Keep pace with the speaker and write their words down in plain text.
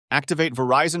Activate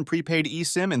Verizon Prepaid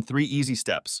eSIM in 3 easy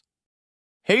steps.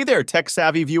 Hey there,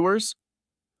 tech-savvy viewers!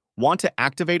 Want to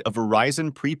activate a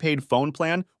Verizon prepaid phone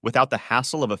plan without the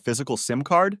hassle of a physical SIM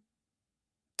card?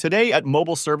 Today at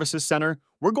Mobile Services Center,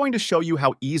 we're going to show you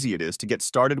how easy it is to get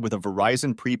started with a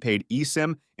Verizon Prepaid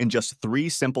eSIM in just 3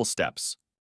 simple steps.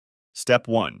 Step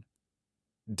 1.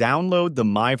 Download the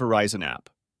My Verizon app.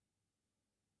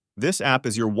 This app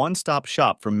is your one-stop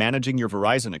shop for managing your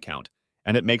Verizon account,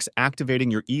 and it makes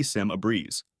activating your eSIM a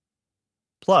breeze.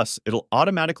 Plus, it'll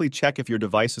automatically check if your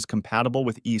device is compatible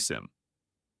with eSIM.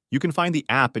 You can find the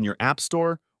app in your App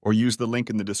Store or use the link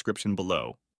in the description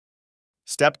below.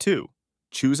 Step 2.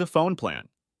 Choose a phone plan.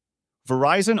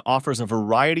 Verizon offers a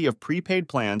variety of prepaid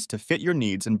plans to fit your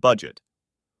needs and budget.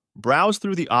 Browse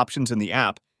through the options in the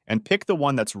app and pick the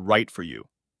one that's right for you.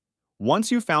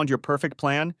 Once you've found your perfect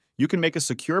plan, you can make a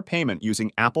secure payment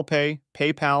using Apple Pay,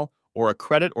 PayPal, or a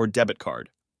credit or debit card.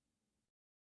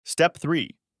 Step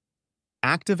 3.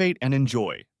 Activate and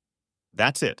enjoy.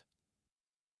 That's it.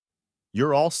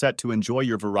 You're all set to enjoy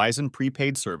your Verizon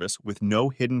prepaid service with no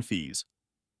hidden fees.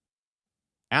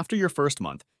 After your first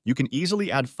month, you can easily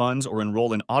add funds or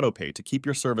enroll in AutoPay to keep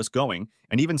your service going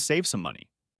and even save some money.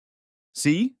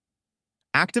 See?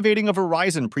 Activating a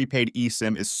Verizon prepaid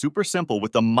eSIM is super simple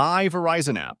with the My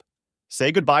Verizon app.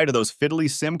 Say goodbye to those fiddly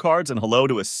SIM cards and hello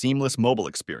to a seamless mobile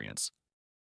experience.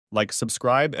 Like,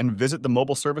 subscribe, and visit the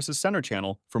Mobile Services Center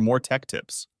channel for more tech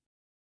tips.